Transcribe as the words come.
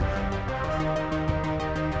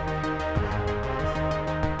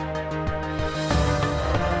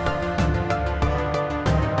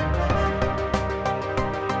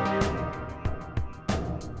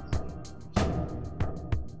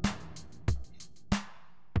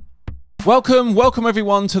Welcome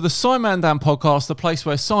everyone to the Simon Dan podcast, the place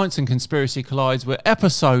where science and conspiracy collides. We're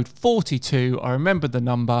episode 42. I remembered the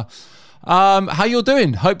number. How you're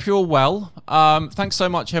doing? Hope you're all well. Thanks so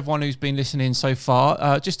much everyone who's been listening so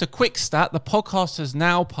far. Just a quick stat, the podcast has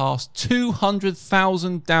now passed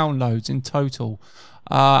 200,000 downloads in total.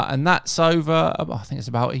 And that's over, I think it's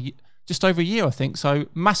about just over a year, I think. So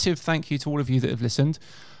massive thank you to all of you that have listened.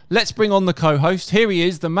 Let's bring on the co-host. Here he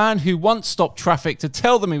is, the man who once stopped traffic to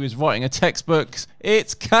tell them he was writing a textbook.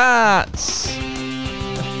 It's Katz.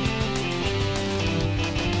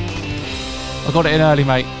 I got it in early,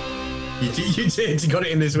 mate. You did. You got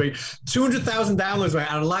it in this week. 200,000 downloads,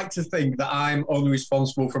 mate. I'd like to think that I'm only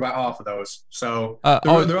responsible for about half of those. So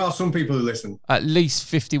there are some people who listen. At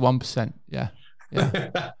least 51%. Yeah.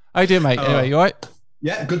 How you doing, mate? Anyway, you all right?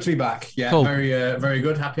 Yeah, good to be back. Yeah, cool. Very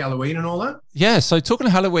good. Happy Halloween and all that. Yeah, so talking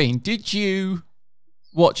of Halloween, did you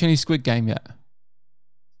watch any Squid Game yet?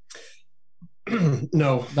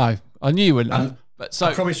 No. I knew you wouldn't. But so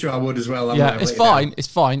I promise you I would as well. Yeah, it's fine. It's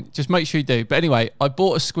fine. Just make sure you do. But anyway, I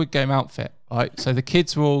bought a Squid Game outfit, right? So the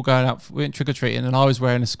kids were all going out, we went trick-or-treating, and I was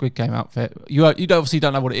wearing a Squid Game outfit. You obviously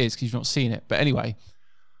don't know what it is because you've not seen it. But anyway,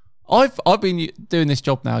 I've been doing this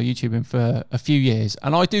job now, YouTubing, for a few years,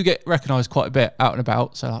 and I do get recognised quite a bit out and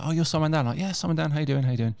about. So like, oh, you're Simon Dan. Like, yeah, Simon Dan, how you doing?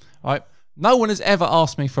 All right. No one has ever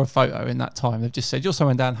asked me for a photo in that time. They've just said, you're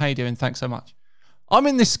Simon Dan, how you doing? Thanks so much. I'm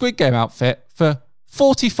in this Squid Game outfit for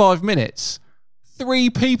 45 minutes. 3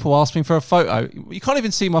 people asked me for a photo. You can't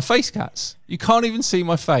even see my face, Katz. You can't even see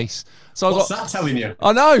my face. So what's that telling you?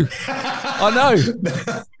 I know.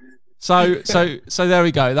 So there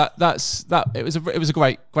we go. That's it was a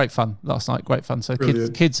great fun last night. Great fun. So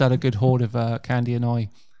kids had a good hoard of candy, and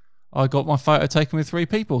I got my photo taken with 3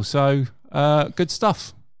 people. So good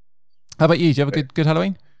stuff. How about you? Did you have a good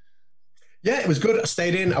Halloween? Yeah, it was good. I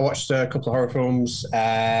stayed in. I watched a couple of horror films. Got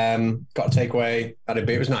a takeaway. Had a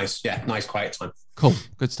beer. It was nice. Yeah, nice quiet time. Cool.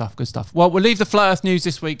 Good stuff. Well, we'll leave the flat earth news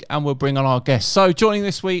this week and we'll bring on our guest. So joining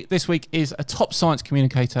this week is a top science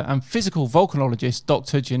communicator and physical volcanologist,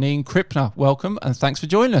 Dr. Janine Krippner. Welcome and thanks for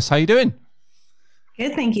joining us. How are you doing?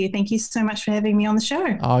 Good, thank you. Thank you so much for having me on the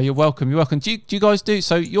show. Oh, you're welcome. Do you guys do,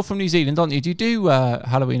 so you're from New Zealand, aren't you? Do you do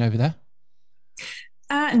Halloween over there?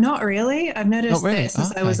 Not really. I've noticed that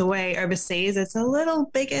since I was away overseas, it's a little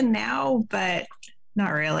bigger now, but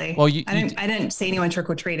not really. Well, I didn't see anyone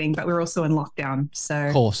trick-or-treating, but we were also in lockdown. So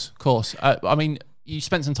Of course. I mean, you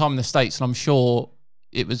spent some time in the States, and I'm sure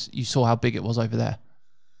you saw how big it was over there.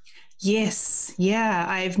 Yes. Yeah.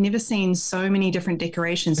 I've never seen so many different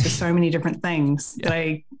decorations for so many different things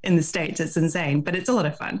in the States. It's insane, but it's a lot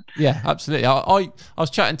of fun. Yeah, absolutely. I was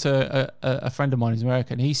chatting to a friend of mine who's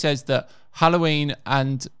American. He says that Halloween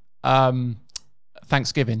and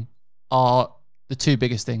Thanksgiving are the 2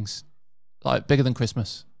 biggest things, like bigger than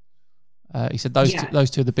Christmas. He said those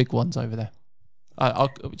two are the big ones over there,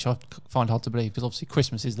 which I find hard to believe because obviously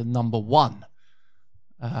Christmas is the number 1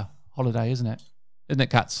 holiday, isn't it? Isn't it,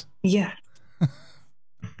 Katz? Yeah.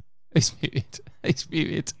 He's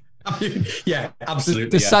muted. Yeah,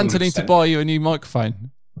 absolutely. Does Santa need to buy you a new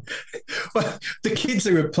microphone? Well, the kids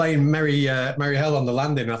who were playing Merry Hell on the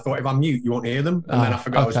landing, I thought if I'm mute, you won't hear them. And then I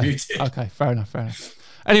forgot I was muted. Okay, fair enough.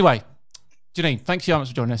 Anyway, Janine, thanks so much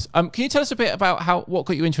for joining us. Can you tell us a bit about what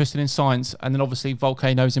got you interested in science and then obviously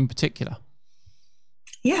volcanoes in particular?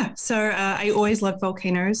 Yeah, so I always loved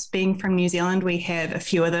volcanoes. Being from New Zealand, we have a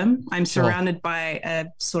few of them. I'm surrounded by a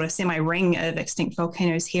sort of semi-ring of extinct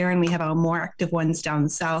volcanoes here, and we have our more active ones down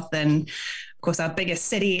south. And of course, our biggest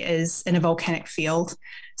city is in a volcanic field.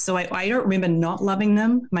 So I don't remember not loving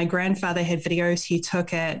them. My grandfather had videos he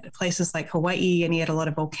took at places like Hawaii, and he had a lot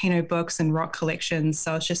of volcano books and rock collections.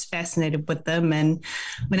 So I was just fascinated with them. And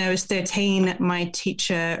when I was 13, my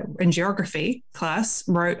teacher in geography class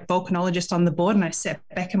wrote volcanologist on the board, and I sat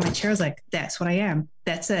back in my chair. I was like, that's what I am.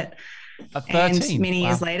 That's it. At 13? And many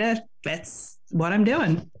years later, that's what I'm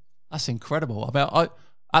doing. That's incredible.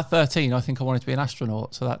 At 13, I think I wanted to be an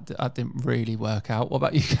astronaut, so that didn't really work out. What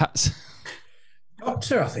about you, Katz?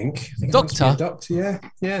 Doctor, I think. Doctor? I wanted to be a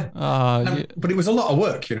doctor, yeah. But it was a lot of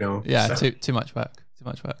work, you know. Yeah, so. too much work.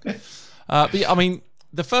 But yeah, I mean,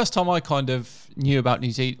 the first time I kind of knew about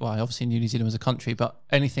New Zealand, well, I obviously knew New Zealand was a country, but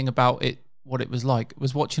anything about it, what it was like,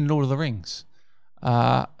 was watching Lord of the Rings.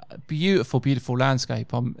 Beautiful, beautiful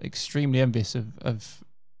landscape. I'm extremely envious of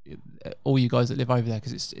all you guys that live over there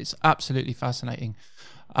because it's absolutely fascinating.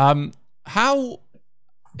 How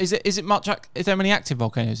is it much? Is there many active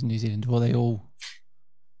volcanoes in New Zealand, or are they all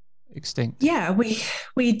extinct? Yeah,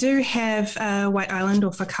 we do have White Island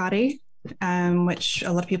or Whakaari, which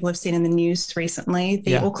a lot of people have seen in the news recently.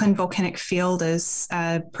 The Auckland volcanic field is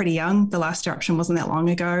pretty young. The last eruption wasn't that long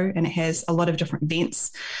ago, and it has a lot of different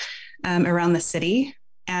vents around the city.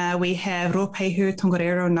 We have Ruapehu,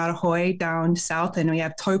 Tongariro, Narahoi down south, and we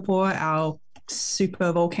have Taupo, our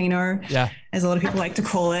super volcano, as a lot of people like to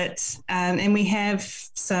call it. And we have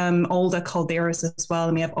some older calderas as well,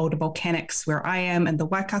 and we have older volcanics where I am in the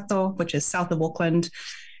Waikato, which is south of Auckland.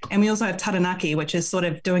 And we also have Taranaki, which is sort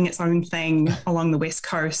of doing its own thing along the west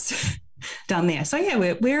coast down there. So yeah,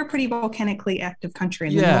 we're a pretty volcanically active country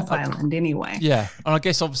in the North Island anyway. Yeah, and I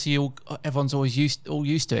guess obviously everyone's always used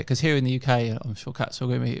to it, because here in the UK, I'm sure Kat's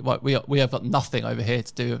will agree with me, we have got nothing over here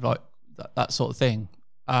to do with like that sort of thing.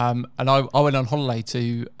 And I went on holiday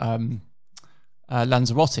to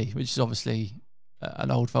Lanzarote, which is obviously an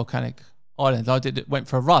old volcanic island. Went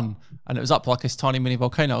for a run, and it was up like this tiny mini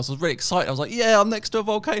volcano. I was really excited. I was like, yeah, I'm next to a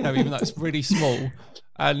volcano, even though it's really small.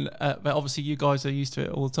 And but obviously you guys are used to it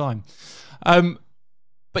all the time.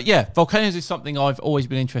 But yeah, volcanoes is something I've always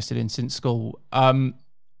been interested in since school. And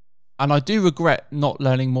I do regret not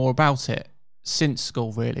learning more about it since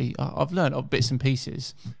school, really. I've learned of bits and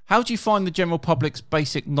pieces. How do you find the general public's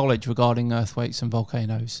basic knowledge regarding earthquakes and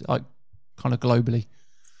volcanoes, like kind of globally?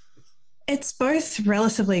 It's both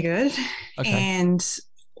relatively good and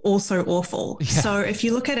also awful. Yeah. So if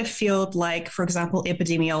you look at a field like, for example,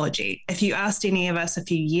 epidemiology, if you asked any of us a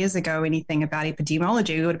few years ago anything about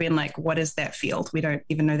epidemiology, we would have been like, what is that field? We don't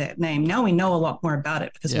even know that name. Now we know a lot more about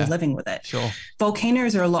it because we're living with it. Sure.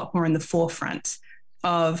 Volcanoes are a lot more in the forefront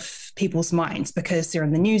of people's minds because they're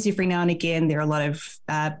in the news every now and again. There are a lot of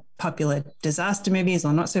popular disaster movies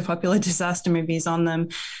or not so popular disaster movies on them.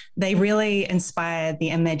 They really inspire the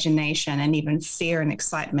imagination and even fear and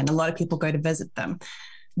excitement. A lot of people go to visit them.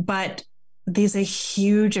 But there's a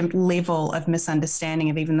huge level of misunderstanding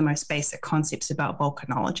of even the most basic concepts about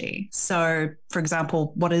volcanology. So, for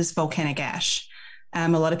example, what is volcanic ash? A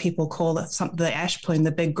lot of people call it the ash plume,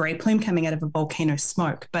 the big gray plume coming out of a volcano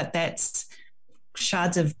smoke, but that's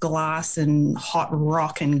shards of glass and hot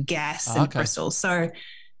rock and gas and crystals. So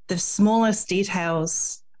the smallest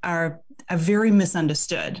details are very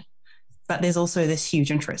misunderstood, but there's also this huge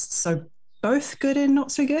interest. So both good and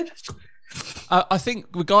not so good. I think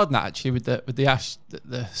regarding that, actually, with the ash,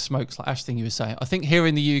 the smokes like ash thing you were saying, I think here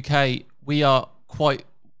in the UK we are quite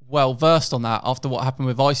well versed on that after what happened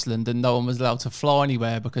with Iceland, and no one was allowed to fly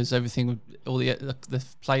anywhere because everything, all the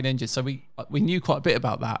plane engines. So we knew quite a bit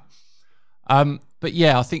about that. But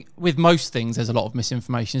yeah, I think with most things there's a lot of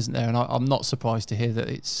misinformation, isn't there? And I'm not surprised to hear that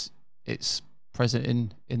it's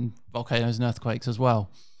present in volcanoes and earthquakes as well.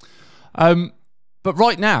 But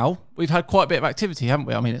right now we've had quite a bit of activity, haven't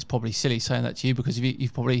we? I mean, it's probably silly saying that to you because you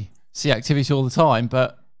probably see activity all the time.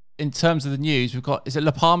 But in terms of the news, we've got, is it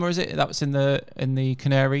La Palma? Is it that was in the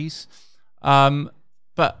Canaries? But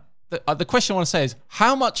the question I want to say is,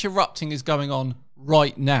 how much erupting is going on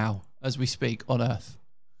right now as we speak on Earth?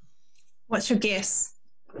 What's your guess?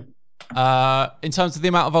 In terms of the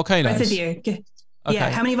amount of volcanoes? Both of you. Okay.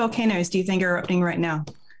 Yeah, how many volcanoes do you think are erupting right now?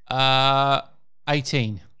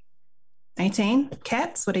 18. 18?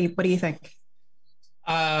 Cats? What do you think?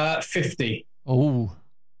 50. Oh.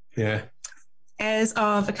 Yeah. As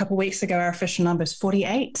of a couple of weeks ago, our official number is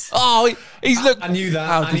 48. Oh, he's looked. I knew that.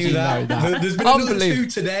 How did you know that? There's been another 2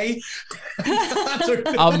 today.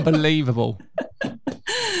 Unbelievable.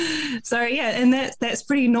 So yeah, and that's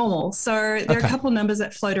pretty normal. So there are a couple of numbers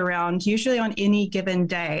that float around. Usually on any given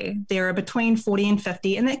day, there are between 40 and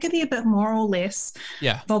 50, and that could be a bit more or less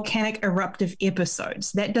volcanic eruptive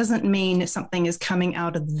episodes. That doesn't mean something is coming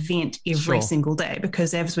out of the vent every single day,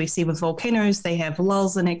 because as we see with volcanoes, they have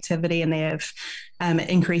lulls in activity and they have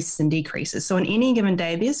increases and decreases. So on any given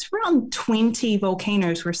day, there's around 20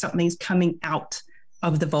 volcanoes where something's coming out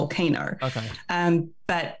of the volcano.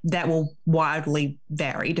 But that will wildly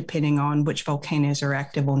vary depending on which volcanoes are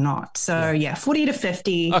active or not. So 40 to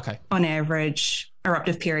 50 on average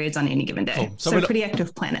eruptive periods on any given day. Cool. So a pretty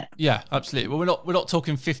active planet. Yeah, absolutely. Well, we're not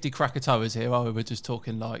talking 50 Krakatoas here, are we? We're just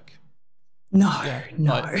talking like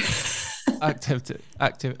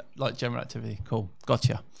active, like general activity. Cool,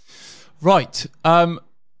 gotcha. Right,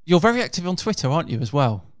 you're very active on Twitter, aren't you, as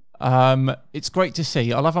well? It's great to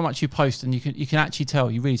see. I love how much you post, and you can actually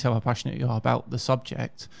tell, you really tell how passionate you are about the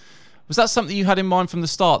subject. Was that something you had in mind from the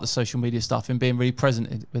start, the social media stuff, and being really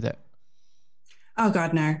present with it? Oh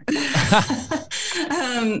God, no.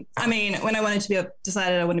 I mean, when I wanted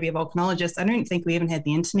decided I wanted to be a volcanologist, I don't think we even had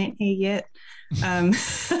the internet here yet.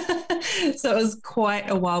 So it was quite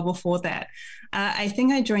a while before that. I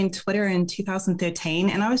think I joined Twitter in 2013,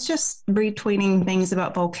 and I was just retweeting things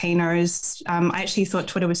about volcanoes. I actually thought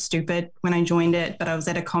Twitter was stupid when I joined it, but I was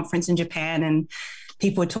at a conference in Japan and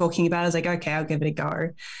people were talking about it. I was like, okay, I'll give it a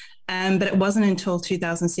go. But it wasn't until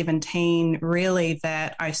 2017 really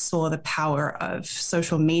that I saw the power of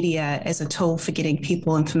social media as a tool for getting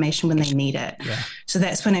people information when they need it. Yeah. So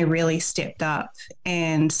that's when I really stepped up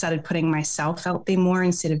and started putting myself out there more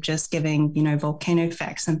instead of just giving, volcano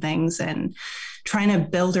facts and things, and trying to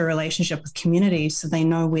build a relationship with communities so they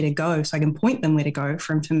know where to go, so I can point them where to go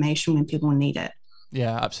for information when people need it.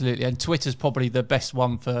 Yeah, absolutely. And Twitter's probably the best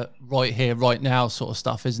one for right here, right now sort of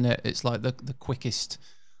stuff, isn't it? It's like the quickest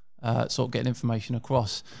sort of getting information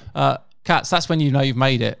across. Katz, that's when you've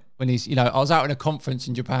made it. When he's, I was out in a conference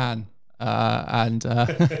in Japan and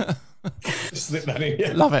slip that in.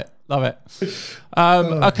 Yeah. Love it.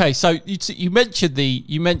 Okay, so you mentioned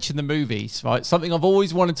the movies, right? Something I've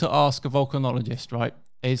always wanted to ask a volcanologist, right,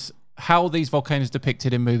 is how these volcanoes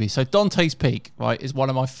depicted in movies. So Dante's Peak, right, is one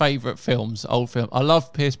of my favorite films, old film. I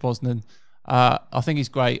love Pierce Brosnan. I think he's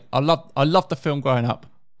great. I loved the film growing up,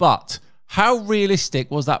 but how realistic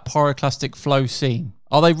was that pyroclastic flow scene?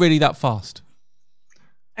 Are they really that fast?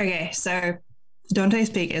 Okay, so Dante's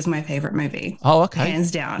Peak is my favorite movie. Oh, okay. Hands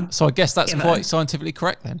down. So I guess that's quite scientifically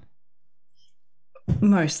correct then.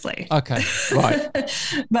 Mostly. Okay, right.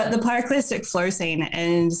 But the pyroclastic flow scene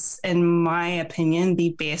is, in my opinion,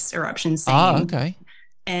 the best eruption scene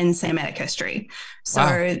in cinematic history.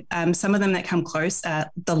 So some of them that come close,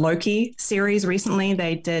 the Loki series recently,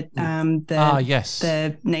 they did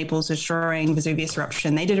the Naples destroying Vesuvius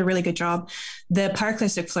eruption. They did a really good job. The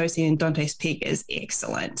pyroclastic flow scene in Dante's Peak is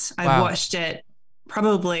excellent. I've watched it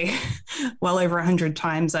probably well over 100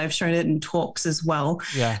 times. I've shown it in talks as well.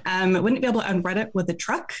 Yeah. I wouldn't be able to unread it with a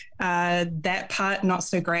truck. That part, not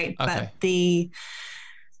so great, but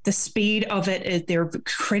the speed of it is they're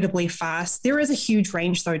incredibly fast. There is a huge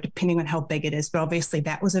range though, depending on how big it is, but obviously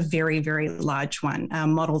that was a very, very large one,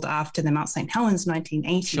 modeled after the Mount St. Helens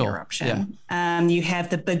 1980 eruption. Yeah. You have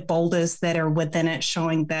the big boulders that are within it,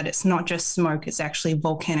 showing that it's not just smoke, it's actually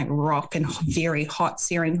volcanic rock and very hot,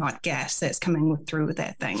 searing hot gas that's coming through with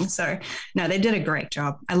that thing. So no, they did a great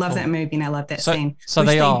job. I love that movie and I love that scene. So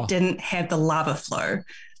they didn't have the lava flow.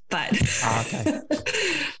 But okay.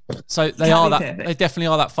 So they definitely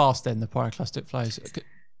are that fast then, the pyroclastic flows.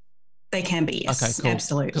 They can be, yes. Okay, cool.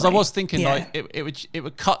 Absolutely. Because I was thinking like it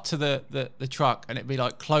would cut to the truck and it'd be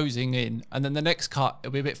like closing in, and then the next cut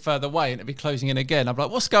it'd be a bit further away and it'd be closing in again. I'm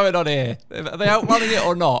like, what's going on here? Are they outrunning it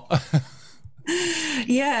or not?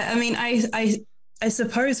 Yeah, I mean, I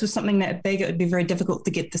suppose with something that big, it would be very difficult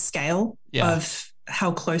to get the scale of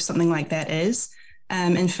how close something like that is.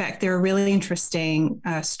 In fact, there are really interesting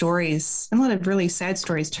stories, and a lot of really sad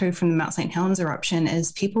stories too from the Mount St. Helens eruption,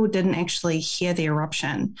 is people didn't actually hear the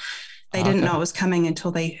eruption. They didn't know it was coming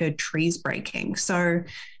until they heard trees breaking. So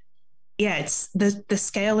yeah, it's the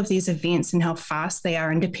scale of these events and how fast they are,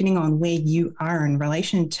 and depending on where you are in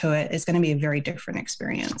relation to it, is going to be a very different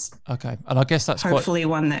experience. Okay. And I guess that's hopefully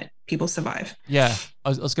one that people survive. Yeah. I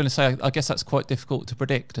was going to say, I guess that's quite difficult to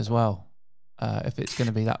predict as well, if it's going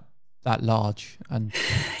to be that large. And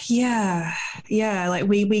like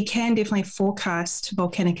we can definitely forecast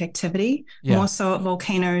volcanic activity, more so at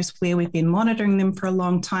volcanoes where we've been monitoring them for a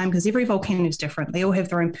long time, because every volcano is different. They all have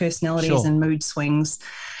their own personalities and mood swings.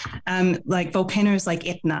 Like volcanoes like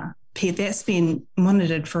Etna, that's been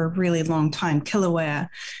monitored for a really long time, Kilauea.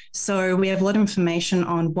 So we have a lot of information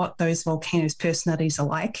on what those volcanoes' personalities are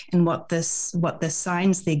like and what the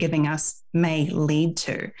signs they're giving us may lead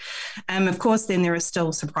to. Of course, then there are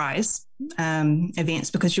still surprise events,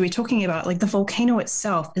 because you were talking about like the volcano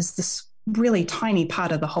itself is this really tiny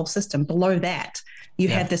part of the whole system. Below that, you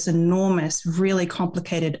had this enormous, really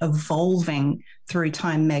complicated, evolving through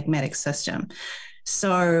time magmatic system.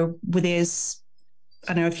 So there's,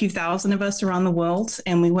 I don't know, a few thousand of us around the world,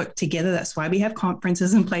 and we work together. That's why we have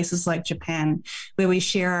conferences in places like Japan where we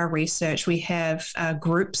share our research. We have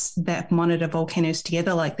groups that monitor volcanoes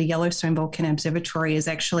together, like the Yellowstone Volcano Observatory is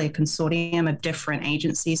actually a consortium of different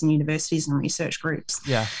agencies and universities and research groups.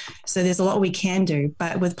 Yeah. So there's a lot we can do.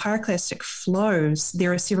 But with pyroclastic flows,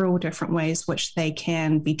 there are several different ways which they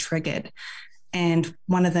can be triggered. And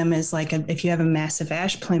one of them is like if you have a massive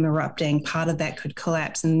ash plume erupting, part of that could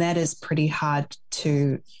collapse. And that is pretty hard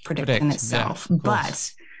to predict in itself. Yeah,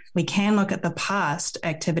 but we can look at the past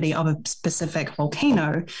activity of a specific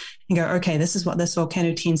volcano and go, okay, this is what this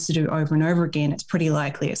volcano tends to do over and over again. It's pretty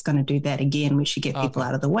likely it's going to do that again. We should get people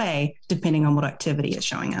out of the way, depending on what activity it's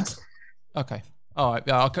showing us. Okay. All right.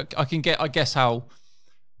 Yeah, I can get, I guess, how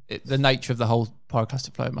the nature of the whole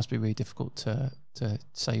pyroclastic flow, it must be really difficult to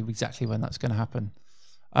say exactly when that's going to happen.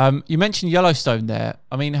 You mentioned Yellowstone there.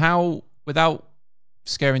 I mean, how, without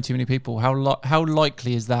scaring too many people, how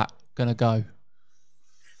likely is that going to go?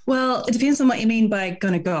 Well, it depends on what you mean by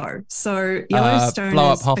going to go. So Yellowstone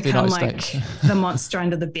has become like the monster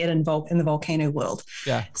under the bed in the volcano world.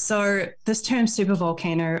 Yeah. So this term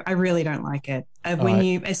supervolcano, I really don't like it.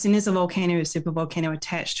 As soon as a volcano is supervolcano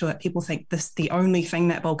attached to it, people think the only thing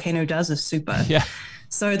that volcano does is super. Yeah.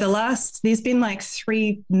 So there's been like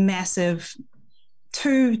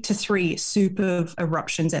 2 to 3 super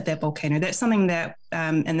eruptions at that volcano. That's something that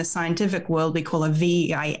in the scientific world we call a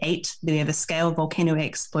VEI8. We have a scale, volcano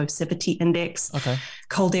explosivity index. Okay.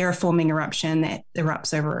 Caldera forming eruption that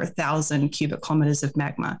erupts over 1,000 cubic kilometers of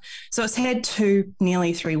magma. So it's had 2,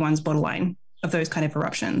 nearly 3 ones borderline of those kind of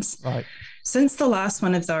eruptions. Right. Since the last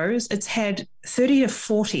one of those, it's had 30 to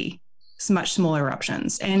 40 much smaller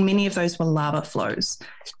eruptions, and many of those were lava flows.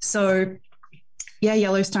 So yeah,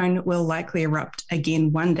 Yellowstone will likely erupt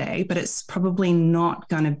again one day, but it's probably not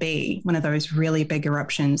going to be one of those really big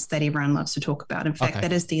eruptions that everyone loves to talk about. In fact,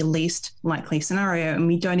 that is the least likely scenario, and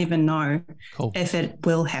we don't even know if it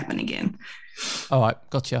will happen again. All right,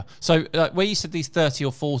 gotcha. So where you said these 30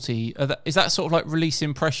 or 40, is that sort of like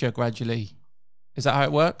releasing pressure gradually? Is that how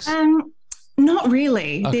it works? Not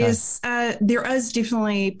really. Okay. There is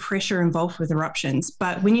definitely pressure involved with eruptions,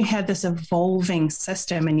 but when you have this evolving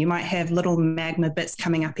system and you might have little magma bits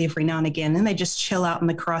coming up every now and again, and they just chill out in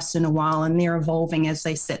the crust in a while and they're evolving as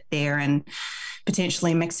they sit there and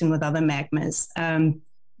potentially mixing with other magmas.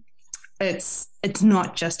 It's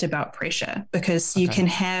not just about pressure, because you can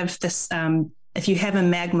have this if you have a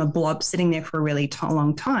magma blob sitting there for a really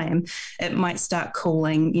long time, it might start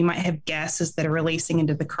cooling. You might have gases that are releasing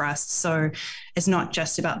into the crust. So it's not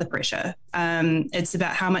just about the pressure. It's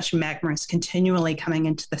about how much magma is continually coming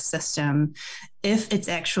into the system. If it's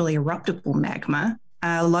actually eruptible magma,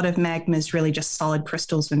 a lot of magma is really just solid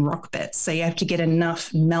crystals and rock bits. So you have to get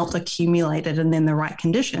enough melt accumulated and then the right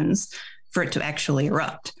conditions for it to actually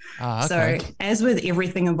erupt. So as with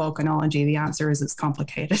everything in volcanology, the answer is it's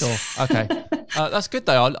complicated. Sure. Okay. That's good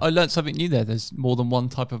though. I learned something new there. There's more than one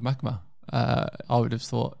type of magma. I would have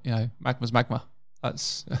thought, magma's magma.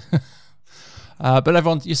 That's,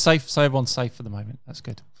 but you're safe. So everyone's safe for the moment. That's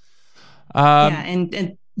good.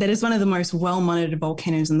 And that is one of the most well-monitored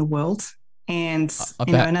volcanoes in the world. And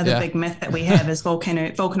another big myth that we have is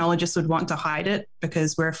volcanologists would want to hide it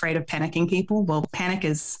because we're afraid of panicking people. Well, panic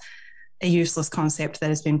is a useless concept that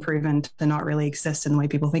has been proven to not really exist in the way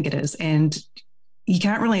people think it is. And you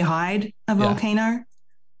can't really hide a volcano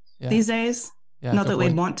these days. Yeah, not that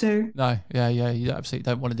we'd want to. No, you absolutely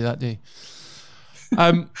don't want to do that, do you?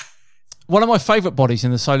 One of my favourite bodies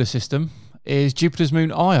in the solar system is Jupiter's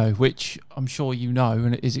moon Io, which I'm sure you know,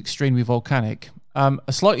 and it is extremely volcanic. A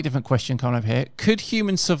slightly different question coming up here. Could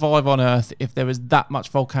humans survive on Earth if there was that much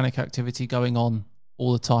volcanic activity going on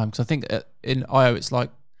all the time? Because I think in Io it's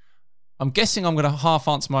like, I'm guessing I'm going to half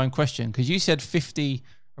answer my own question, because you said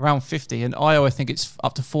around 50, and Io, I think it's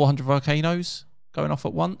up to 400 volcanoes going off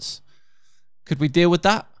at once. Could we deal with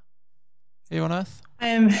that here on Earth?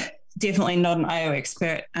 I'm definitely not an Io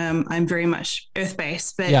expert. I'm very much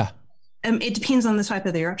Earth-based, but it depends on the type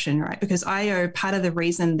of the eruption, right? Because Io, part of the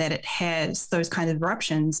reason that it has those kind of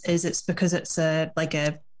eruptions is it's because it's a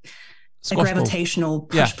gravitational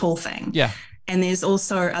push-pull thing. Yeah. And there's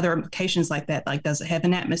also other implications like that, like does it have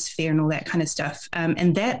an atmosphere and all that kind of stuff.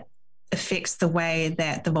 And that affects the way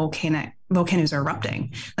that the volcanoes are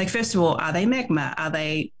erupting. Like, first of all, are they magma? Are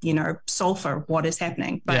they, sulfur? What is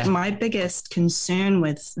happening? But my biggest concern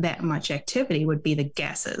with that much activity would be the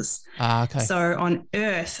gases. So on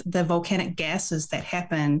Earth, the volcanic gases that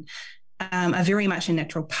happen are very much a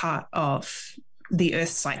natural part of the Earth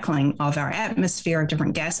cycling of our atmosphere, of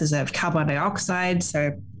different gases, of carbon dioxide.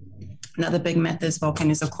 So another big myth is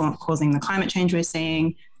volcanoes are causing the climate change we're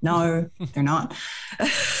seeing. No, they're not.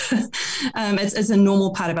 It's a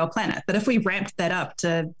normal part of our planet. But if we ramped that up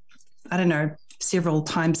to, several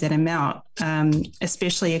times that amount,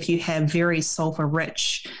 especially if you have very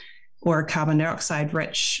sulfur-rich or carbon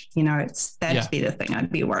dioxide-rich, that'd be the thing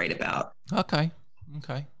I'd be worried about. Okay,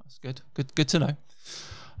 that's good. Good to know.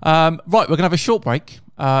 Right, we're going to have a short break.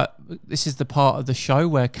 This is the part of the show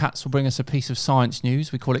where Katz will bring us a piece of science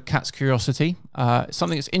news. We call it Kat's Curiosity.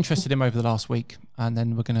 Something that's interested him over the last week, and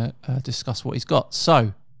then we're going to discuss what he's got.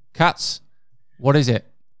 So, Katz, what is it?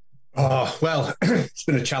 Oh well, it's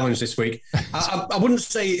been a challenge this week. I wouldn't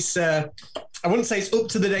say it's up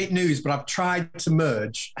to the date news, but I've tried to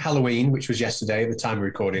merge Halloween, which was yesterday at the time of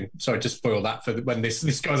recording. Sorry, just spoil that for when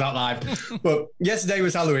this goes out live. But yesterday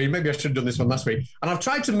was Halloween. Maybe I should have done this one last week. And I've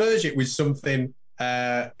tried to merge it with something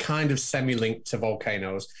kind of semi-linked to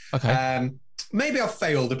volcanoes. Okay. Maybe I've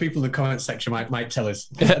failed. The people in the comment section might tell us.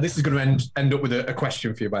 This is going to end up with a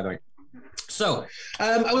question for you, by the way. So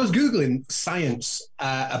I was Googling science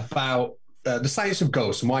about the science of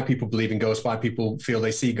ghosts and why people believe in ghosts, why people feel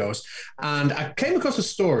they see ghosts. And I came across a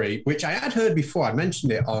story, which I had heard before. I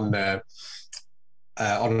mentioned it on another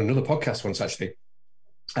podcast once, actually,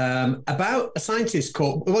 about a scientist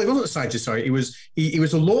called, well, he wasn't a scientist, sorry. He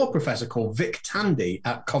was a law professor called Vic Tandy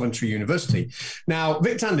at Coventry University. Now,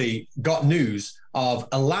 Vic Tandy got news of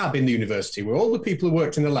a lab in the university where all the people who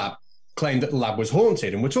worked in the lab claimed that the lab was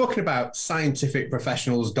haunted, and we're talking about scientific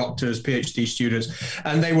professionals, doctors, PhD students,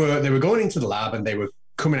 and they were going into the lab and they were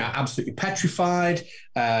coming out absolutely petrified.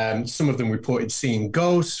 Some of them reported seeing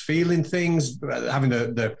ghosts, feeling things, having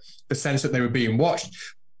the sense that they were being watched,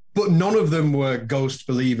 but none of them were ghost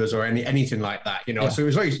believers or anything like that, you know. Yeah.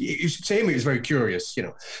 So to him it was very curious, you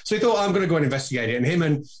know. So he thought, I'm going to go and investigate it, and him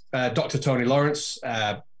and Dr. Tony Lawrence,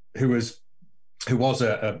 who was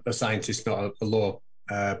a scientist, not a law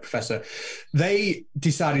professor, they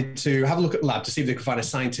decided to have a look at the lab to see if they could find a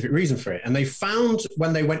scientific reason for it. And they found,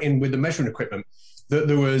 when they went in with the measuring equipment, that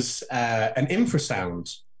there was an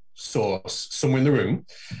infrasound source somewhere in the room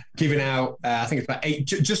giving out, I think it's about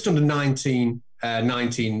just under 19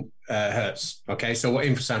 hertz. Okay, so what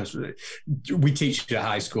infrasound, we teach at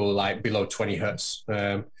high school, like below 20 hertz.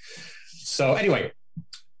 So anyway,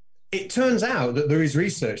 it turns out that there is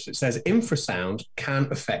research that says infrasound can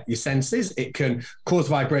affect your senses. It can cause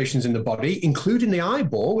vibrations in the body, including the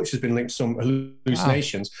eyeball, which has been linked to some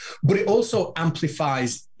hallucinations, but it also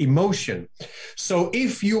amplifies emotion. So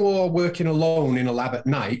if you're working alone in a lab at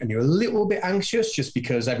night and you're a little bit anxious, just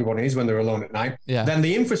because everyone is when they're alone at night, then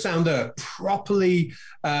the infrasounder properly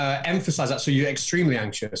emphasizes that. So you're extremely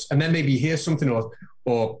anxious. And then maybe you hear something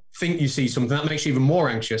or think you see something that makes you even more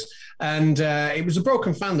anxious. And it was a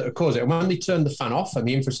broken fan that had caused it. And when they turned the fan off and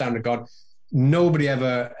the infrasound had gone, nobody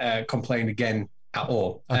ever complained again at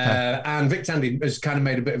all. Okay. And Vic Tandy has kind of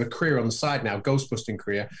made a bit of a career on the side now, ghost busting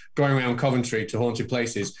career, going around Coventry to haunted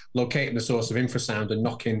places, locating the source of infrasound and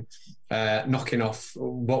knocking off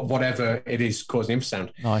whatever it is causing infrasound.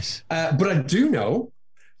 Nice. But I do know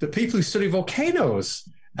that people who study volcanoes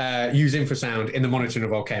use infrasound in the monitoring of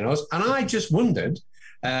volcanoes. And I just wondered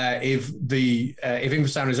if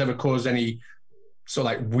infrasound has ever caused any sort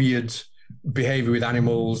of like weird behavior with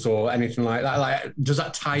animals or anything like that. Like, does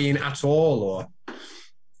that tie in at all, or?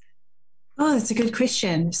 Oh, that's a good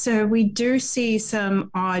question. So we do see some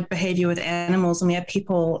odd behavior with animals, and we have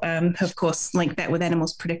people who, of course, link that with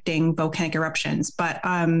animals predicting volcanic eruptions. But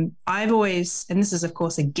I've always, and this is, of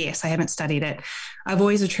course, a guess, I haven't studied it, I've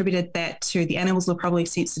always attributed that to the animals are probably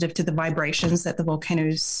sensitive to the vibrations that the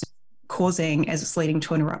volcano's causing as it's leading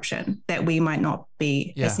to an eruption that we might not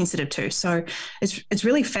be as sensitive to. So it's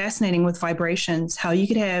really fascinating with vibrations, how you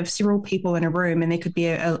could have several people in a room and there could be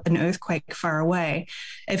an earthquake far away.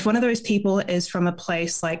 If one of those people is from a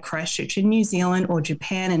place like Christchurch in New Zealand or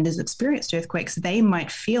Japan and has experienced earthquakes, they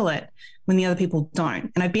might feel it when the other people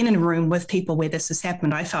don't. And I've been in a room with people where this has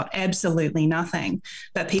happened. I felt absolutely nothing,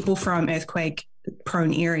 but people from earthquake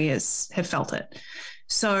prone areas have felt it.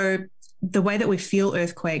 So the way that we feel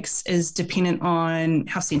earthquakes is dependent on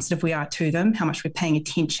how sensitive we are to them, how much we're paying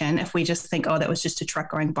attention. If we just think, oh, that was just a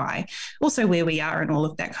truck going by, also where we are and all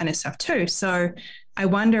of that kind of stuff too. So I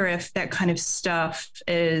wonder if that kind of stuff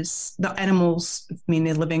is the animals, I mean,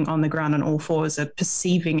 they're living on the ground on all fours, are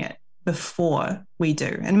perceiving it before we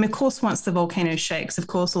do. And of course, once the volcano shakes, of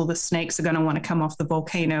course, all the snakes are going to want to come off the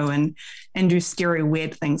volcano and do scary,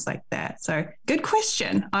 weird things like that. So good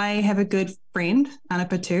question. I have a good friend, Anna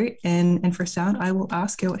Patu, in infrasound. I will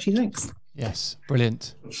ask her what she thinks. Yes,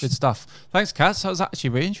 brilliant. Good stuff. Thanks, Kaz. That was actually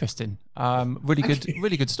really interesting. Really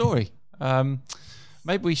good story.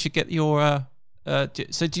 Maybe we should get your...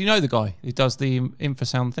 so do you know the guy who does the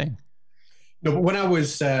infrasound thing? No, but when I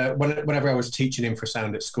was whenever I was teaching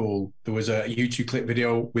infrasound at school, there was a YouTube clip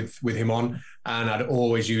video with him on, and I'd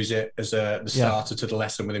always use it as the starter to the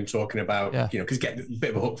lesson with him talking about because get a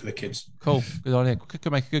bit of a hook for the kids. Cool, good idea.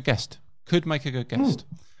 Could make a good guest.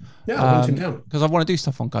 Yeah, I'll hunt him down because I want to do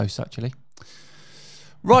stuff on ghosts actually.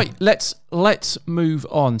 Right, let's move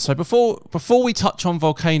on. So before we touch on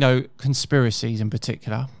volcano conspiracies in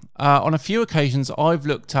particular, on a few occasions I've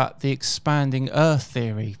looked at the expanding Earth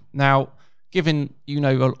theory. Now, given you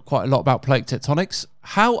know quite a lot about plate tectonics,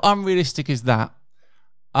 how unrealistic is that?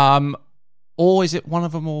 Or is it one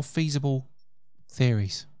of the more feasible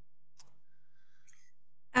theories?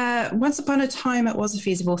 Once upon a time, it was a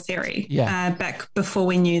feasible theory. Yeah. Back before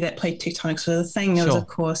we knew that plate tectonics was a thing, there was, of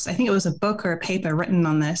course, I think it was a book or a paper written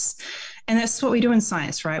on this. And that's what we do in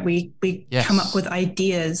science, right? We come up with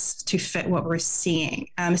ideas to fit what we're seeing,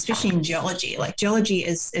 especially in geology. Like geology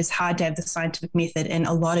is hard to have the scientific method in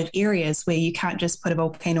a lot of areas where you can't just put a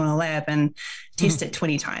volcano in a lab and test it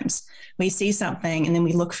 20 times. We see something and then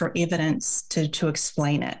we look for evidence to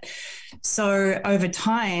explain it. So over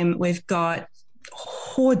time, we've got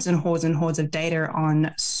hordes and hordes and hordes of data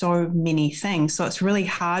on so many things. So it's really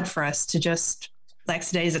hard for us to just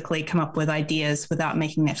lackadaisically come up with ideas without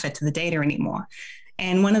making that fit to the data anymore.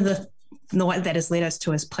 And one of what that has led us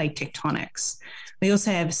to is plate tectonics. We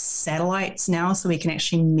also have satellites now, so we can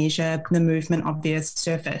actually measure the movement of the Earth's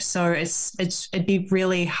surface. So it'd be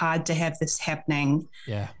really hard to have this happening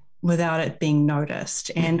without it being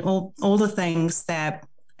noticed. And all the things that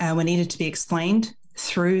were needed to be explained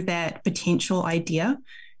through that potential idea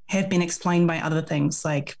have been explained by other things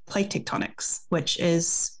like plate tectonics, which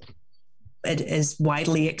is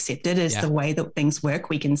widely accepted as the way that things work.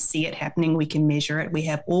 We can see it happening. We can measure it. We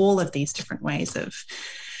have all of these different ways of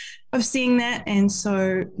seeing that. And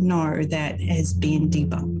so, no, that has been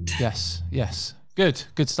debunked. Yes.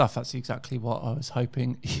 Good stuff. That's exactly what I was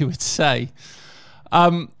hoping you would say.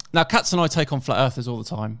 Now, Katz and I take on flat earthers all the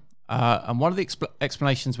time. And one of the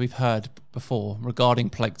explanations we've heard before regarding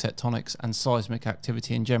plate tectonics and seismic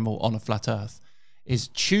activity in general on a flat earth is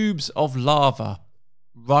tubes of lava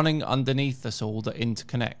running underneath us all that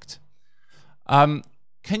interconnect. Can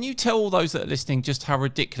you tell all those that are listening just how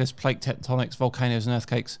ridiculous plate tectonics, volcanoes and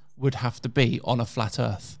earthquakes would have to be on a flat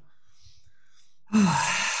earth?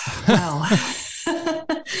 Well,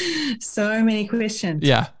 so many questions.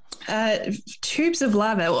 Yeah. Tubes of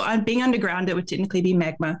lava, well, being underground, it would technically be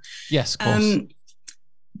magma. Yes, of course.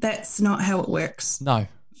 That's not how it works. No.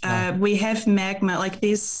 We have magma, like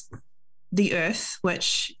there's the Earth,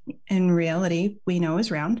 which in reality we know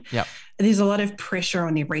is round. Yeah. There's a lot of pressure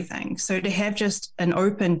on everything. So to have just an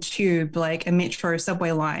open tube like a metro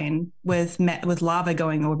subway line with lava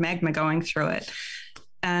going or magma going through it,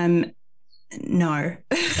 no.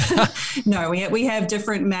 No, we have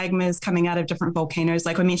different magmas coming out of different volcanoes.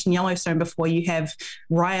 Like I mentioned Yellowstone before, you have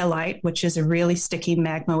rhyolite, which is a really sticky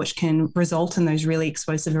magma, which can result in those really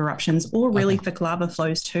explosive eruptions or really thick lava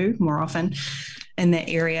flows too, more often in that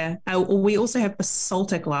area. We also have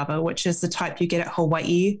basaltic lava, which is the type you get at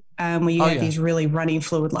Hawaii, where you have these really running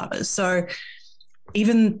fluid lavas. So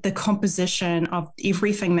even the composition of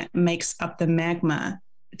everything that makes up the magma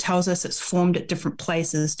tells us it's formed at different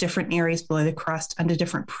places, different areas below the crust, under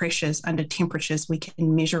different pressures, under temperatures. We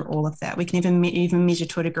can measure all of that. We can even measure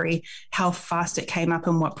to a degree how fast it came up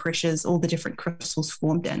and what pressures all the different crystals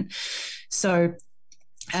formed in. So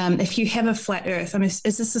if you have a flat Earth, I mean, is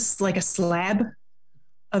this like a slab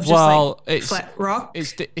of just flat rock?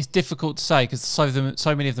 It's difficult to say because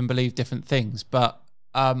so many of them believe different things, but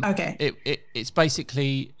it's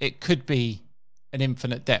basically, it could be an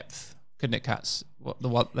infinite depth, couldn't it, Katz?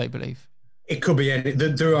 What they believe. It could be any.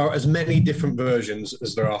 There are as many different versions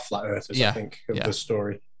as there are flat earthers, I think, of the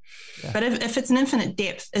story. Yeah. But if it's an infinite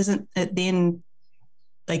depth, isn't it then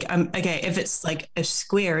like if it's like a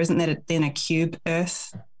square, isn't that then a cube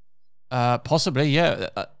Earth? Possibly, yeah.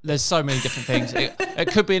 There's so many different things. It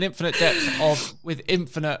could be an infinite depth with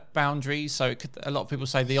infinite boundaries. So a lot of people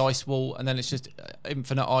say the ice wall, and then it's just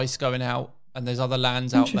infinite ice going out, and there's other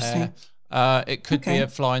lands out there. It could be a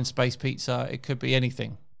flying space pizza. It could be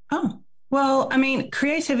anything. Oh, well, I mean,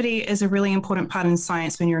 creativity is a really important part in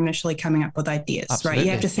science when you're initially coming up with ideas, Absolutely. right?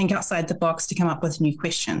 You have to think outside the box to come up with new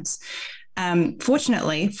questions.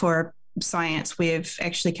 Fortunately for science, we've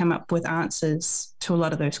actually come up with answers to a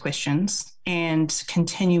lot of those questions and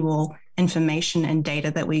continual information and data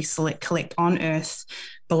that we collect on Earth,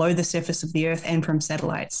 below the surface of the Earth and from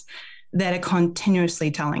satellites that are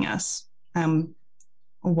continuously telling us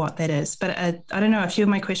what that is. But I don't know, a few of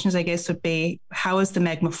my questions, I guess, would be, how is the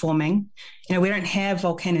magma forming? You know, we don't have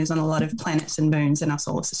volcanoes on a lot of planets and moons in our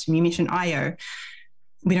solar system. You mentioned Io.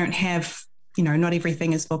 We don't have, not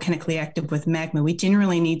everything is volcanically active with magma. We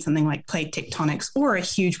generally need something like plate tectonics or a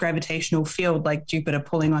huge gravitational field like Jupiter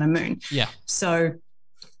pulling on a moon. Yeah. So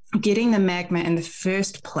getting the magma in the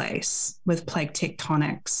first place with plate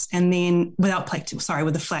tectonics, and then with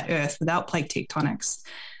the flat Earth, without plate tectonics,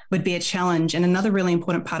 would be a challenge. And another really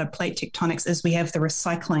important part of plate tectonics is we have the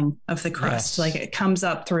recycling of the crust. Yes. Like it comes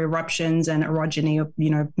up through eruptions and orogeny,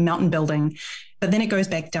 mountain building, but then it goes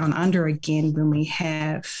back down under again when we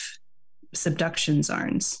have subduction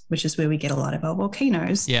zones, which is where we get a lot of our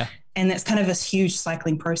volcanoes. Yeah. And that's kind of this huge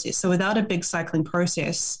cycling process. So without a big cycling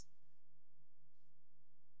process,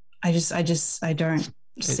 I don't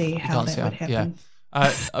see how that would happen.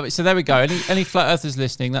 Yeah. So there we go. Any flat earthers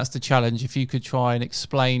listening, that's the challenge. If you could try and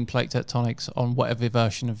explain plate tectonics on whatever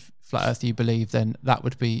version of flat earth you believe, then that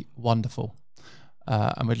would be wonderful.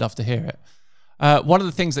 And we'd love to hear it. One of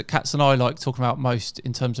the things that Katz and I like talking about most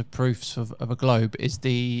in terms of proofs of a globe is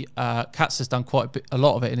Katz has done quite a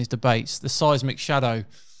lot of it in his debates, the seismic shadow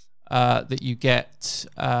that you get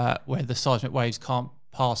where the seismic waves can't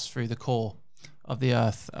pass through the core of the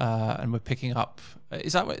Earth, and we're picking up.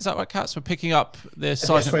 Is that right, Katz? We're picking up the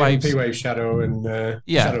seismic waves, P-wave shadow, and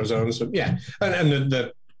shadow zones. So, and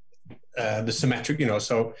the symmetric.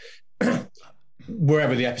 So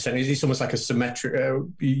wherever the epicenter is, it's almost like a symmetric.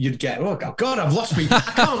 You'd get. Oh God, I've lost me. I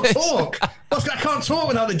can't talk. I can't talk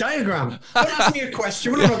without the diagram. Don't ask me a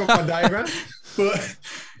question. We're not got my diagram. But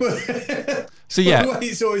so yeah, but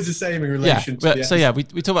it's always the same in relation. We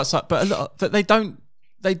talk about, but they don't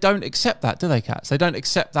accept that, do they, Katz? They don't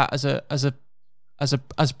accept that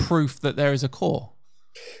as proof that there is a core.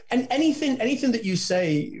 And anything that you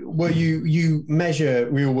say where you measure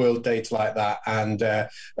real world data like that,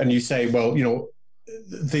 and you say, well,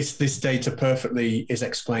 this data perfectly is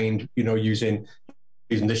explained, using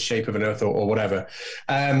this shape of an Earth or whatever.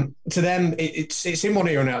 To them, it's in one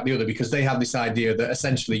ear and out the other, because they have this idea that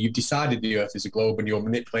essentially you've decided the Earth is a globe and you're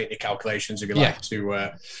manipulating your calculations, if you like,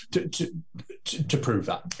 to prove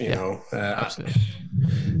that. Absolutely.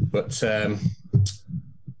 But I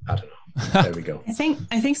don't know. There we go. I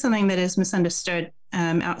think something that is misunderstood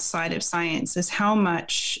outside of science is how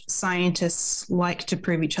much scientists like to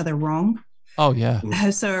prove each other wrong. Oh, yeah.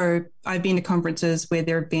 So I've been to conferences where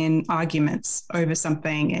there have been arguments over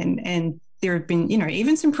something, and there have been,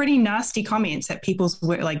 even some pretty nasty comments at people's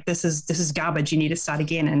work, like, this is garbage, you need to start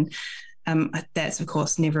again. And that's, of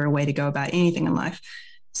course, never a way to go about anything in life.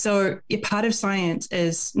 So a part of science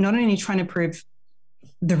is not only trying to prove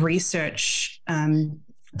the research,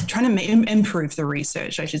 trying to improve the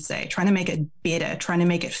research, I should say, trying to make it better, trying to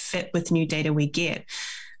make it fit with new data we get,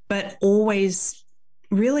 but always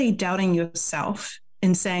really doubting yourself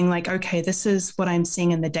and saying, like, okay, this is what I'm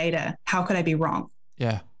seeing in the data. How could I be wrong?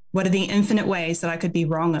 Yeah. What are the infinite ways that I could be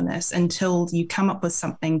wrong on this, until you come up with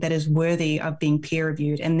something that is worthy of being peer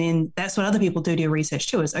reviewed? And then that's what other people do to your research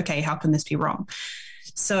too, is, okay, how can this be wrong?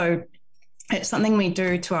 So it's something we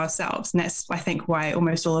do to ourselves. And that's, I think, why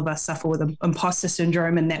almost all of us suffer with imposter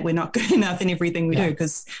syndrome, and that we're not good enough in everything we do,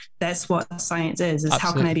 because that's what science is Absolutely.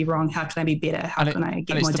 How can I be wrong? How can I be better? How can I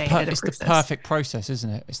get more data to prove this? It's the perfect process, isn't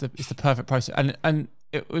it? It's the perfect process. And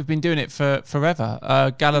we've been doing it for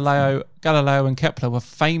forever. Galileo and Kepler were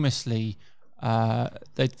famously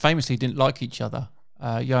didn't like each other.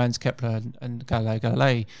 Johannes Kepler and Galileo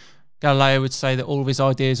Galilei. Galileo would say that all of his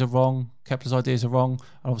ideas are wrong, Kepler's ideas are wrong,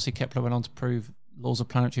 and obviously Kepler went on to prove laws of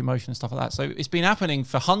planetary motion and stuff like that. So it's been happening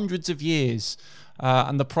for hundreds of years,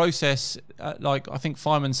 and the process, like I think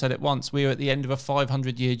Feynman said it once, we are at the end of a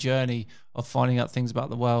 500-year journey of finding out things about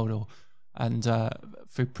the world, and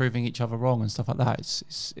through proving each other wrong and stuff like that.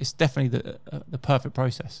 It's definitely the perfect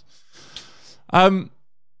process.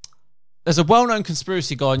 There's a well-known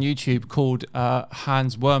conspiracy guy on YouTube called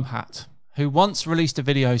Hans Wormhat, who once released a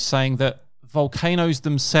video saying that volcanoes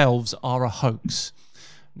themselves are a hoax.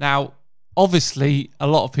 Now, obviously, a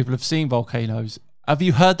lot of people have seen volcanoes. Have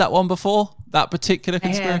you heard that one before? That particular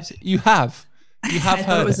conspiracy? You have? You have I heard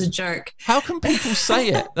thought it was a joke. How can people say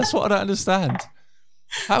it? That's what I don't understand.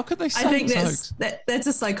 How could they say it's a hoax? That's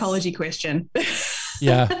a psychology question.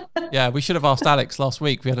 Yeah. We should have asked Alex last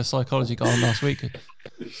week. We had a psychology guy on last week.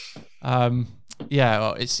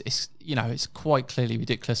 Well, it's quite clearly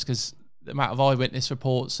ridiculous, because the amount of eyewitness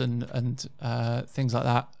reports and things like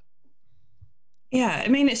that. Yeah, I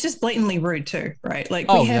mean, it's just blatantly rude too, right? Like,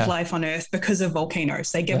 we have life on Earth because of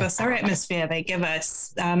volcanoes. They give us our atmosphere. They give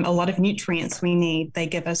us a lot of nutrients we need. They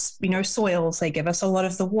give us, soils. They give us a lot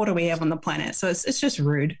of the water we have on the planet. So it's just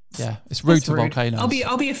rude. Yeah, it's rude to volcanoes.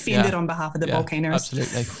 I'll be offended on behalf of the volcanoes.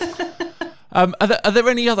 Absolutely. Are there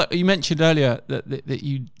any other? You mentioned earlier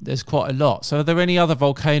that there's quite a lot. So are there any other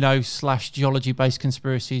volcano / geology based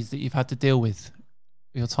conspiracies that you've had to deal with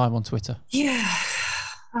your time on Twitter? Yeah.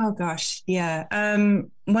 Oh gosh. Yeah.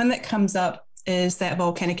 One that comes up is that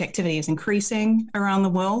volcanic activity is increasing around the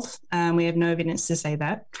world. We have no evidence to say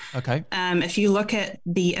that. Okay. If you look at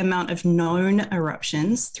the amount of known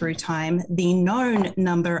eruptions through time, the known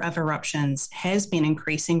number of eruptions has been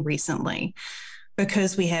increasing recently,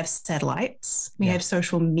 because we have satellites, we have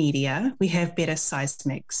social media, we have better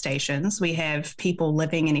seismic stations, we have people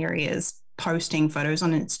living in areas posting photos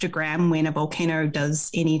on Instagram when a volcano does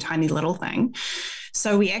any tiny little thing.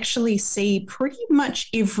 So we actually see pretty much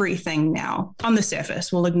everything now on the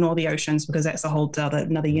surface. We'll ignore the oceans because that's a whole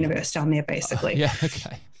another universe down there, basically. Yeah,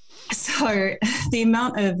 okay. So the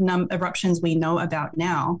amount of eruptions we know about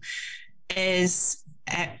now is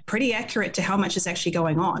pretty accurate to how much is actually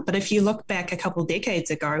going on. But if you look back a couple of decades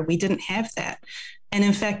ago, we didn't have that. And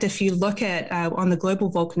in fact, if you look at on the Global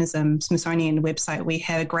Volcanism Smithsonian website, we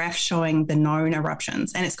have a graph showing the known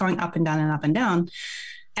eruptions, and it's going up and down and up and down.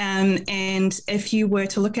 And if you were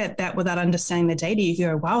to look at that without understanding the data, you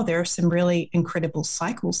go, wow, there are some really incredible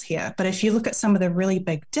cycles here. But if you look at some of the really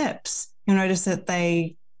big dips, you'll notice that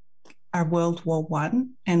they are World War I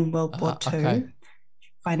and World War II, okay.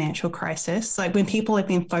 Financial crisis. Like when people have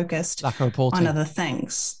been focused on other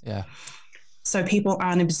things. Yeah. So people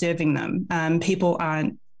aren't observing them.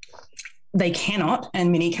 They cannot,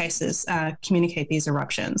 in many cases, communicate these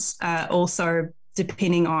eruptions. Also,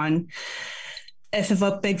 depending on if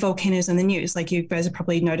a big volcano is in the news, like you guys have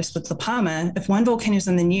probably noticed with La Palma, if one volcano is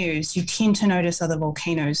in the news, you tend to notice other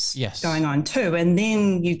volcanoes going on too. And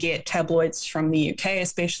then you get tabloids from the UK,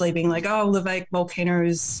 especially being like, oh, the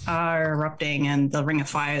volcanoes are erupting and the ring of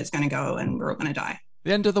fire is going to go and we're all going to die.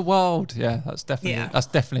 The end of the world. Yeah, that's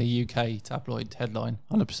definitely a UK tabloid headline,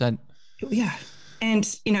 100%. Yeah.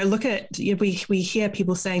 And, you know, we hear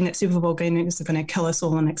people saying that super volcanoes are going to kill us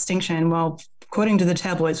all in extinction. Well, according to the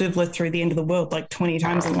tabloids, we've lived through the end of the world like 20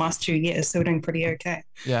 times in the last 2 years, so we're doing pretty okay.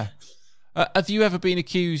 Yeah. Have you ever been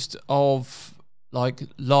accused of like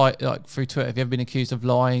through Twitter? Have you ever been accused of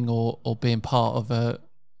lying or being part of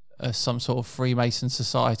some sort of Freemason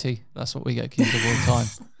society? That's what we get accused of all the time.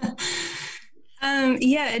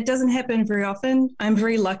 Yeah, it doesn't happen very often. I'm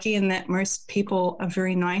very lucky in that most people are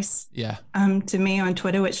very nice. Yeah. To me on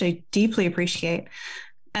Twitter, which I deeply appreciate.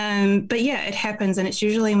 But yeah, it happens, and it's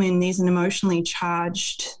usually when there's an emotionally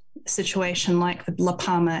charged situation like the La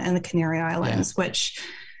Palma and the Canary Islands, which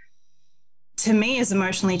to me is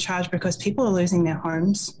emotionally charged because people are losing their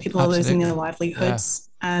homes, people are losing their livelihoods.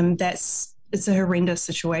 Yeah. It's a horrendous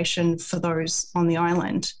situation for those on the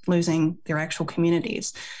island losing their actual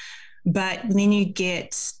communities. But then you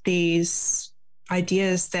get these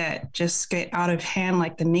ideas that just get out of hand,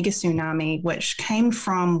 like the mega tsunami, which came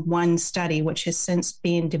from one study, which has since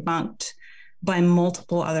been debunked by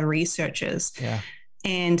multiple other researchers. Yeah.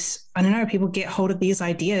 And I don't know, people get hold of these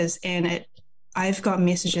ideas, and I've got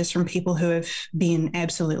messages from people who have been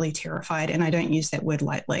absolutely terrified, and I don't use that word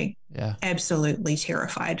lightly. Yeah. Absolutely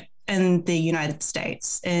terrified in the United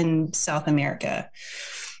States, in South America.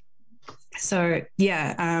 So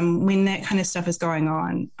yeah, when that kind of stuff is going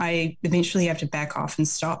on, I eventually have to back off and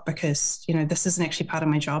stop because, you know, this isn't actually part of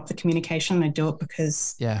my job, the communication. I do it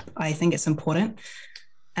because I think it's important.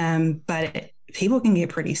 But people can get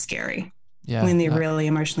pretty scary when they're really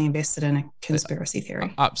emotionally invested in a conspiracy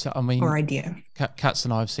theory. Absolutely. I mean, or idea. Katz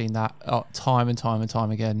and I have seen that time and time and time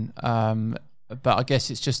again. But I guess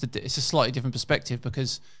it's just it's a slightly different perspective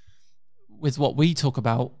because with what we talk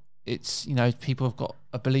about, it's, you know, people have got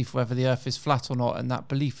a belief whether the earth is flat or not, and that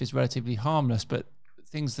belief is relatively harmless. But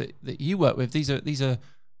things that you work with, these are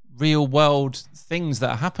real world things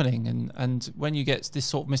that are happening. And when you get this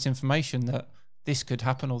sort of misinformation that this could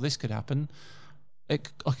happen or this could happen, I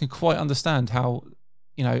can quite understand how,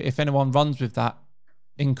 you know, if anyone runs with that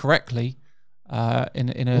incorrectly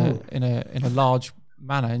in a large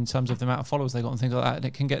manner in terms of the amount of followers they got and things like that, and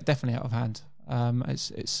it can get definitely out of hand.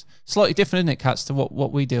 It's slightly different, isn't it, Katz, to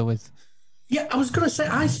what we deal with? Yeah, I was going to say,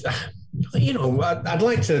 I'd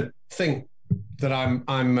like to think that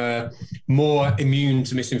I'm more immune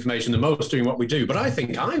to misinformation than most doing what we do, but I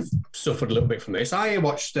think I've suffered a little bit from this. I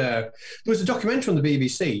watched, there was a documentary on the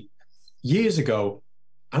BBC years ago,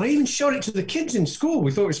 and I even showed it to the kids in school.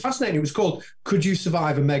 We thought it was fascinating. It was called "Could You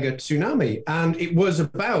Survive a Mega Tsunami?" And it was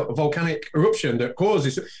about a volcanic eruption that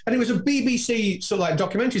causes, and it was a BBC sort of like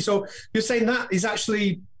documentary. So you're saying that is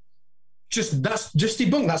actually that's just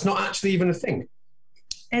debunked. That's not actually even a thing.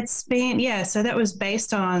 It's been, so that was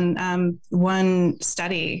based on one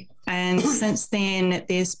study. And since then,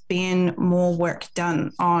 there's been more work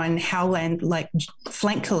done on how land, like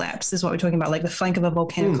flank collapse is what we're talking about, like the flank of a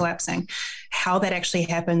volcano collapsing, how that actually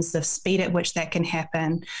happens, the speed at which that can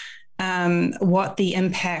happen, what the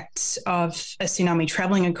impact of a tsunami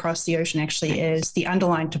traveling across the ocean actually is, the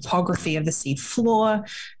underlying topography of the sea floor.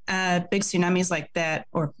 Big tsunamis like that,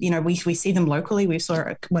 or, you know, we see them locally. We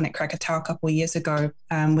saw one at Krakatoa a couple of years ago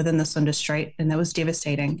within the Sunda Strait, and that was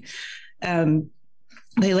devastating.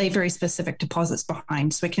 They lay very specific deposits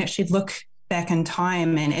behind. So we can actually look back in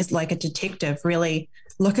time and as like a detective, really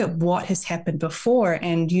look at what has happened before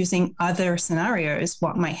and using other scenarios,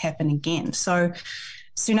 what might happen again. So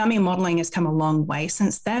tsunami modeling has come a long way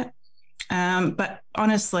since that. But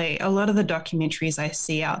honestly, a lot of the documentaries I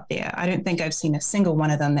see out there, I don't think I've seen a single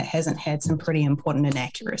one of them that hasn't had some pretty important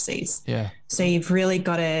inaccuracies. Yeah. So you've really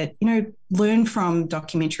got to, learn from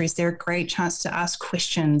documentaries. They're a great chance to ask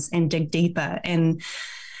questions and dig deeper, and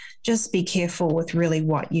just be careful with really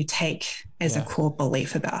what you take as a core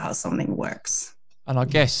belief about how something works. And I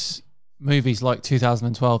guess movies like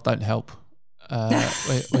 2012 don't help.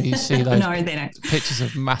 Where you see those no, they don't. Pictures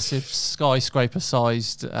of massive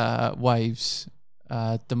skyscraper-sized waves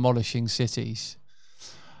demolishing cities.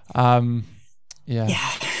 No,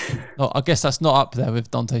 I guess that's not up there with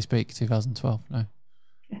Dante's Peak 2012. No,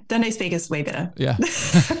 Dante's Peak is way better. Yeah,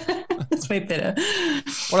 it's way better.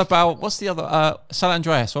 What's the other? San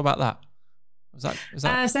Andreas. What about that? Is that? So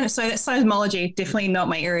that's seismology. Definitely not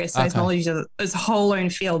my area. Seismology is a whole own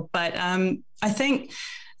field. But I think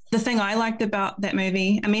the thing I liked about that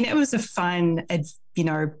movie, I mean, it was a fun,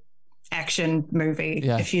 action movie.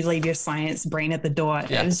 Yeah. If you leave your science brain at the door,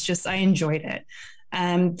 it was just, I enjoyed it.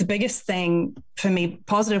 The biggest thing for me,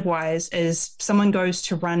 positive wise, is someone goes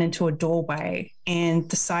to run into a doorway and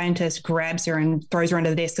the scientist grabs her and throws her under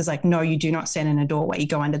the desk. Is like, no, you do not stand in a doorway. You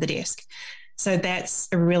go under the desk. So that's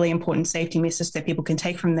a really important safety message that people can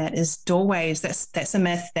take from that is doorways. That's a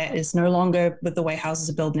myth that is no longer with the way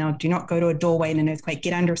houses are built now. Do not go to a doorway in an earthquake.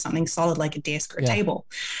 Get under something solid like a desk or a table.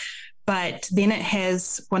 But then it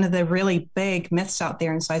has one of the really big myths out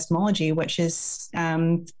there in seismology, which is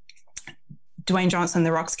Dwayne Johnson,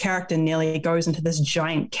 The Rock's character, nearly goes into this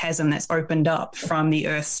giant chasm that's opened up from the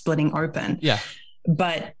earth splitting open. Yeah.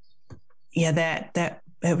 But that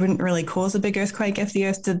it wouldn't really cause a big earthquake if the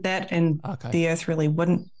earth did that, and the earth really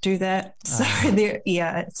wouldn't do that. So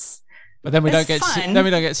it's. But then we don't get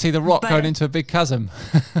to see The Rock going into a big chasm.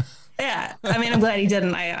 Yeah, I mean, I'm glad he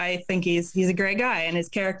didn't. I think he's a great guy, and his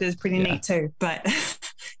character is pretty neat too. But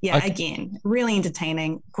again, really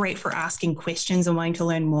entertaining, great for asking questions and wanting to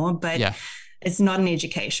learn more. But it's not an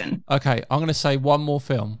education. Okay, I'm going to say one more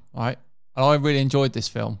film. All right, I really enjoyed this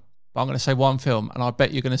film, but I'm going to say one film, and I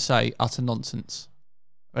bet you're going to say utter nonsense.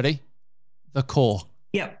 Ready? The Core.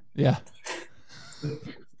 Yep. Yeah.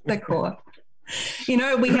 The Core.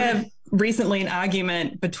 We have recently an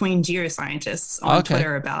argument between geoscientists on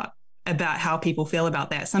Twitter about how people feel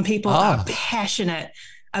about that. Some people are passionate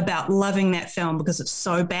about loving that film because it's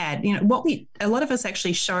so bad. A lot of us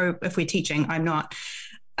actually show, if we're teaching, I'm not,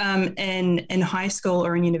 in high school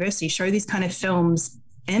or in university, show these kind of films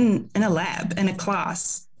in a lab, in a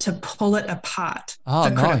class, to pull it apart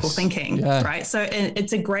for critical thinking, right? So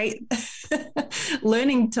it's a great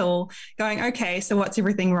learning tool going, okay, so what's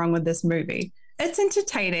everything wrong with this movie? It's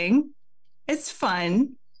entertaining. It's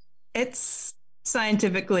fun. It's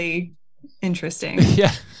scientifically interesting.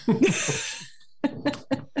 Yeah.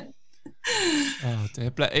 Oh dear,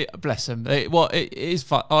 bless them. It is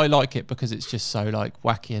fun. I like it because it's just so like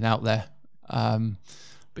wacky and out there.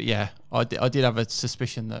 But yeah, I did have a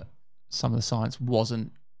suspicion that some of the science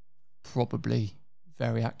wasn't probably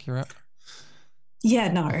very accurate.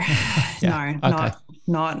 Yeah, no, not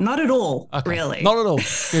at all. Really, not at all.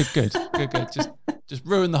 Good. Just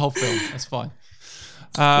ruin the whole film. That's fine.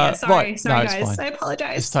 Sorry, guys. I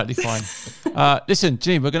apologize. It's totally fine. Listen,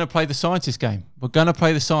 Janine, we're going to play the scientist game.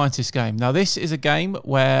 Now, this is a game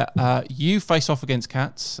where you face off against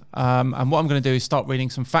Cats, and what I'm going to do is start reading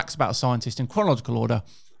some facts about a scientist in chronological order,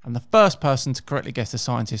 and the first person to correctly guess the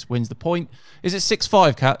scientist wins the point. Is it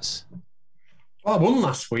 6-5, Cats? Well, I won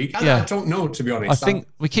last week. I don't know, to be honest. I think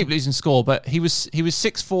we keep losing score, but he was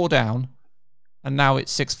 6-4 down, and now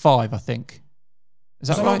it's 6-5, I think. Is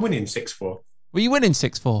that right? I'm winning 6-4. Were you winning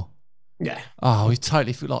 6-4? Yeah. Oh, we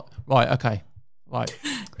totally forgot. Right, okay. Right.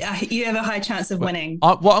 You have a high chance of winning.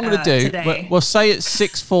 What I'm going to do, we'll say it's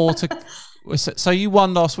 6-4 to... So you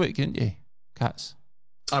won last week, didn't you, Cats?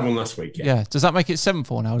 I won last week, Yeah. Does that make it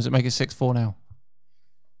 7-4 now, or does it make it 6-4 now?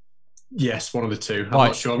 Yes, one of the two. I'm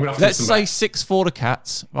not sure. I'm gonna have to Let's say 6-4 to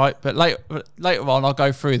Cats, right? But later on, I'll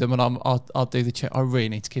go through them and I'll do the check. I really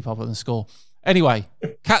need to keep up on the score. Anyway,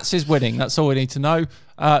 Cats is winning. That's all we need to know.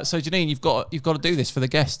 So Janine, you've got to do this for the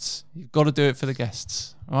guests. You've got to do it for the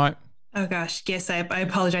guests. All right. Oh gosh, yes. I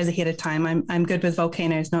apologize ahead of time. I'm good with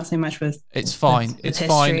volcanoes, not so much with. It's fine. It's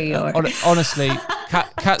fine. Honestly,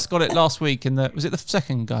 Cat's got it last week. Was it the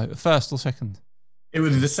second go, first or second? It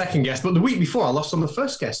was the second guess, but the week before I lost on the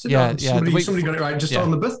first guess. Somebody got it right just on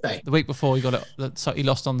the birthday. The week before he got it, so he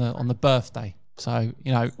lost on the birthday. So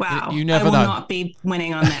wow, you never know. I will not be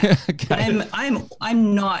winning on that. Okay.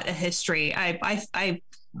 I'm not a history. I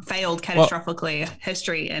failed catastrophically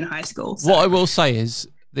history in high school. So. What I will say is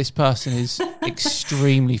this person is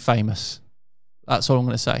extremely famous. That's all I'm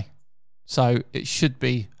going to say. So it should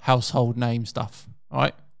be household name stuff. All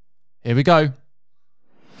right, here we go.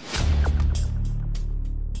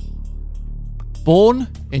 Born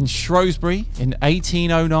in Shrewsbury in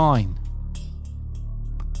 1809.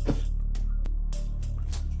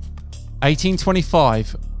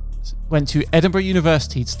 1825, went to Edinburgh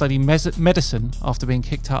University to study medicine after being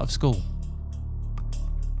kicked out of school.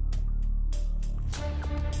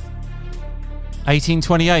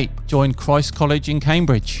 1828, joined Christ College in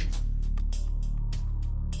Cambridge.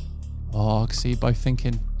 Oh, I can see you both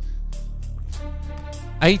thinking.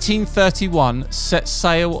 1831, set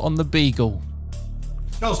sail on the Beagle.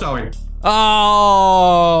 Charles Darwin.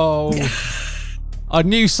 Oh! I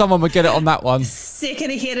knew someone would get it on that one.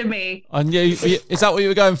 Second ahead of me. I knew. Is that what you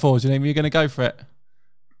were going for, Janine? Were you going to go for it?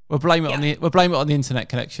 We'll blame it on the internet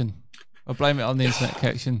connection.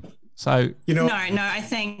 So No, I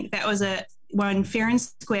think that was one fair and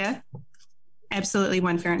square. Absolutely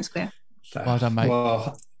one fair and square. Well done, mate.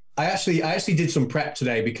 Well, I actually did some prep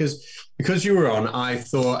today because you were on. I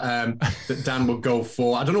thought that Dan would go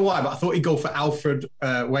for, I don't know why, but I thought he'd go for Alfred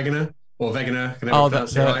Wegener or Wegener.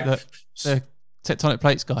 The tectonic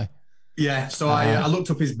plates guy. Yeah, so I looked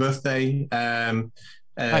up his birthday.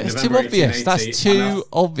 It's too obvious. That's too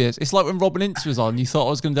obvious. It's like when Robin Ince was on, you thought I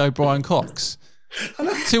was going to do Brian Cox.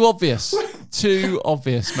 Too obvious. Too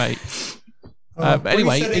obvious, mate. But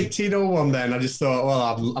anyway, when he said 1801, then I just thought,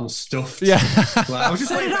 well, I'm stuffed. Yeah, I was just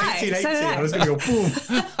waiting for 1880. I was going to go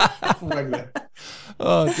boom.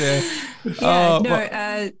 Oh dear.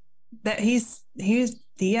 Yeah, that he's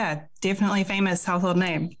definitely famous household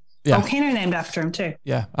name. Yeah. Volcano named after him too.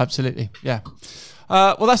 Yeah, absolutely. Yeah.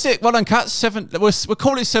 Well, that's it. Well done, Cats. We're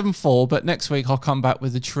calling it 7-4, but next week I'll come back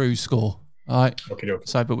with the true score. All right. Okay.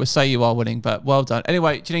 So, but we'll say you are winning, but well done.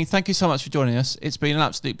 Anyway, Janine, thank you so much for joining us. It's been an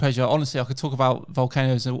absolute pleasure. Honestly, I could talk about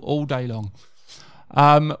volcanoes all day long.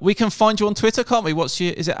 We can find you on Twitter, can't we? Is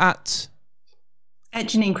it at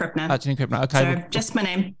Janine Krippner? At Janine Krippner. Okay. So just my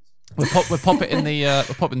name. We'll pop it in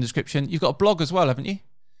the description. You've got a blog as well, haven't you?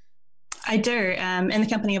 I do, in the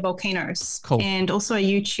company of Volcanoes. Cool. And also a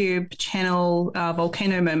YouTube channel,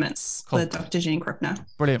 Volcano Moments, with Dr. Janine Krippner.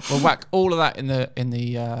 Brilliant. We'll whack all of that in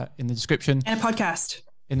the description. And a podcast.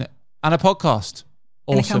 And a podcast.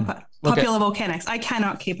 Awesome. Popular Volcanics. I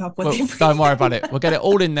cannot keep up with everything. Don't worry about it. We'll get it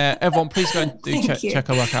all in there. Everyone, please go and check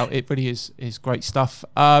her work out. It really is great stuff.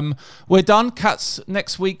 We're done. Cats,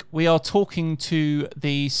 next week we are talking to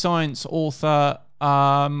the science author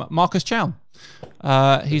Marcus Chown.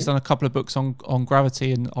 He's done a couple of books on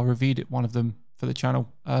gravity, and I reviewed one of them for the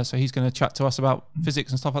channel. So he's going to chat to us about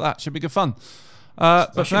physics and stuff like that. Should be good fun.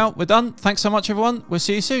 But for now, we're done. Thanks so much, everyone. We'll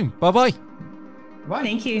see you soon. Bye-bye.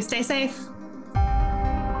 Thank you. Stay safe.